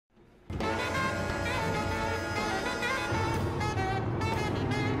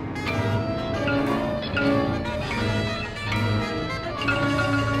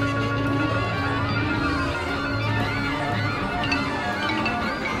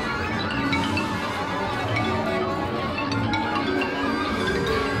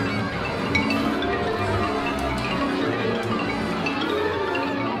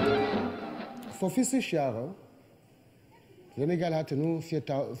vor 40 Jahren, Senegal hatte nur 4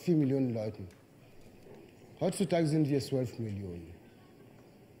 Millionen Leute. Heutzutage sind wir 12 Millionen.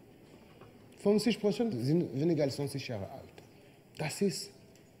 50% sind weniger als 20 Jahre alt. Das ist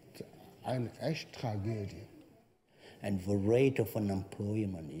eine echte Tragödie. And the rate of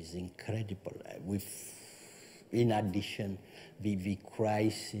unemployment is incredible. In addition, the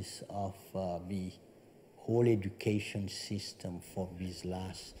crisis of the whole education system for these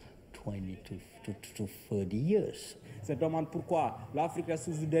last 20 to 30 years. Se demande pourquoi l'Afrique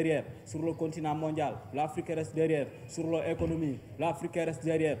reste toujours derrière sur le continent mondial, l'Afrique reste derrière sur l'économie, l'Afrique reste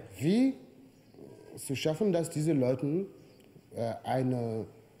derrière. Wie zu schaffen, dass diese Leute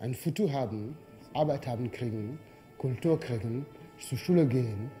ein Futur haben, Arbeit haben kriegen, Kultur kriegen, zur Schule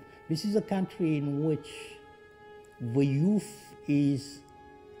gehen. This is a country in which the youth is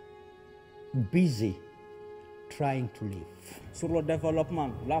busy trying to live. Sur le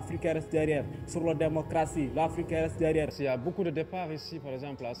développement, l'Afrique reste derrière. Sur la démocratie, l'Afrique reste derrière. Il y a beaucoup de départs ici, par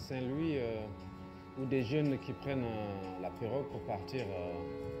exemple à Saint-Louis, où des jeunes qui prennent la pirogue pour partir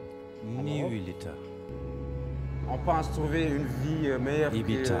en Europe. On pense trouver une vie meilleure que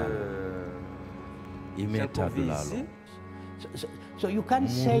ici. So you can't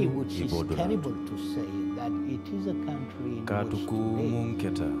say, which is terrible to say, that it is a country in which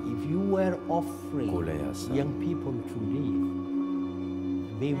today, if you were offering young people to live,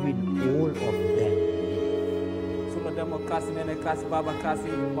 they will all of them live. Sur la démocratie, nénécratie,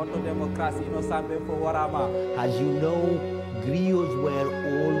 babacratie, contre-démocratie, innocent, for warama. As you know, griots were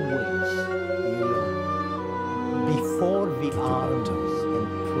always, before the arms and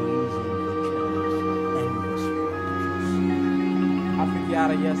praising the church and the spirituals. Afrique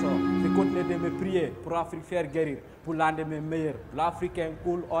yara yeso, de continuer de me prier pour l'Afrique faire guérir, pour l'endemain meilleur. L'Africain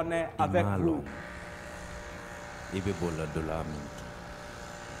cool, on est avec vous. Ibe bola dola mintu.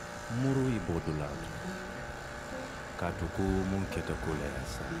 Muru ibo dola. Katuku munketa kule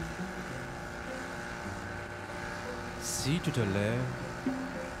yasa. Si tu te lèves,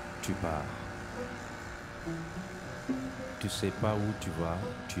 tu pars. Tu sais pas où tu vas,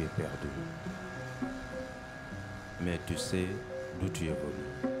 tu es perdu. Mais tu sais d'où tu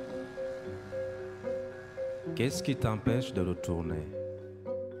évolues. Qu'est-ce qui t'empêche de retourner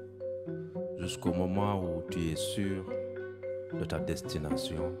jusqu'au moment où tu es sûr de ta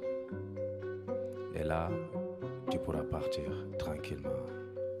destination? Et là, tu pourras partir tranquillement.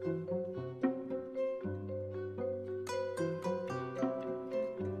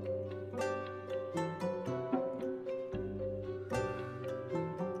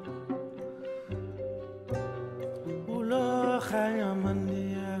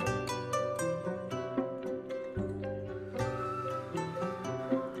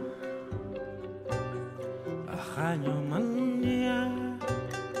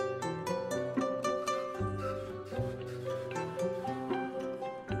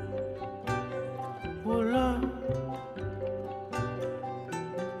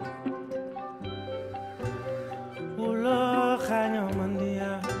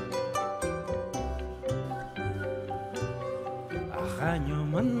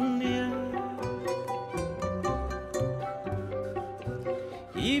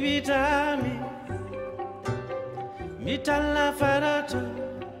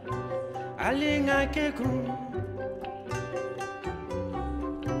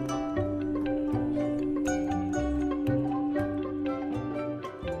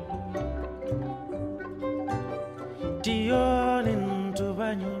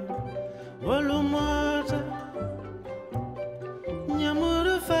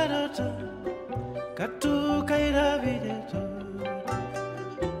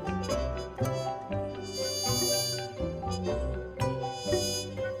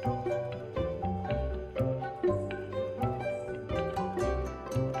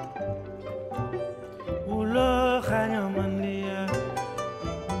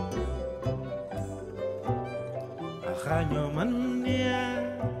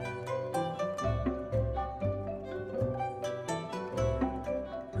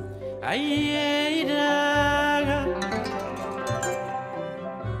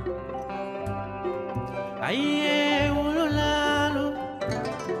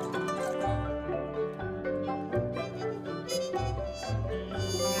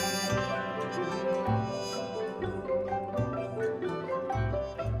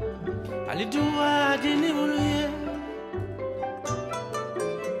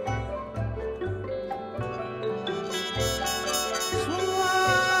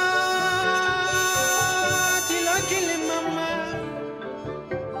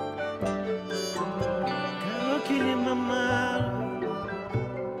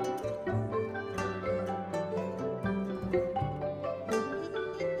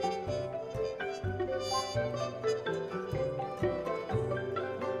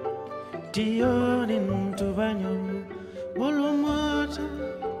 Tionin tu banyo Bulumata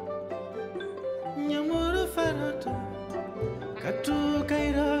Nyamuru farata Katu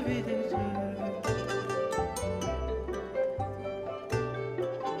kaira vidita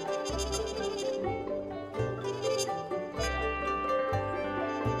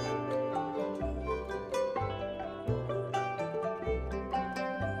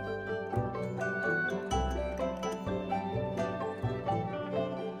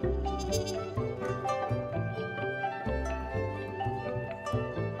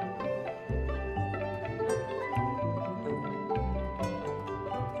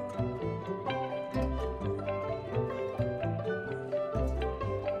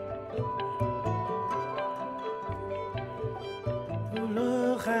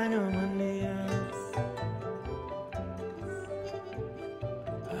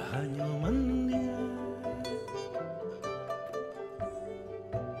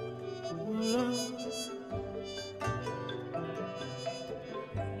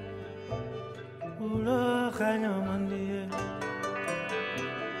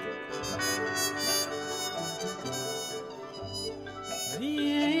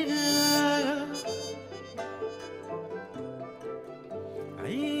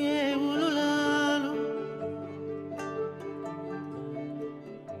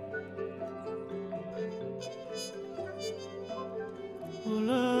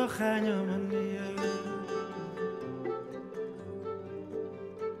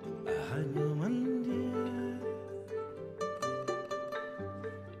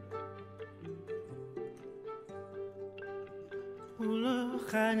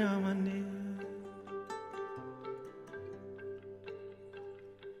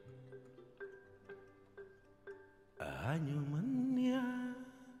Mandy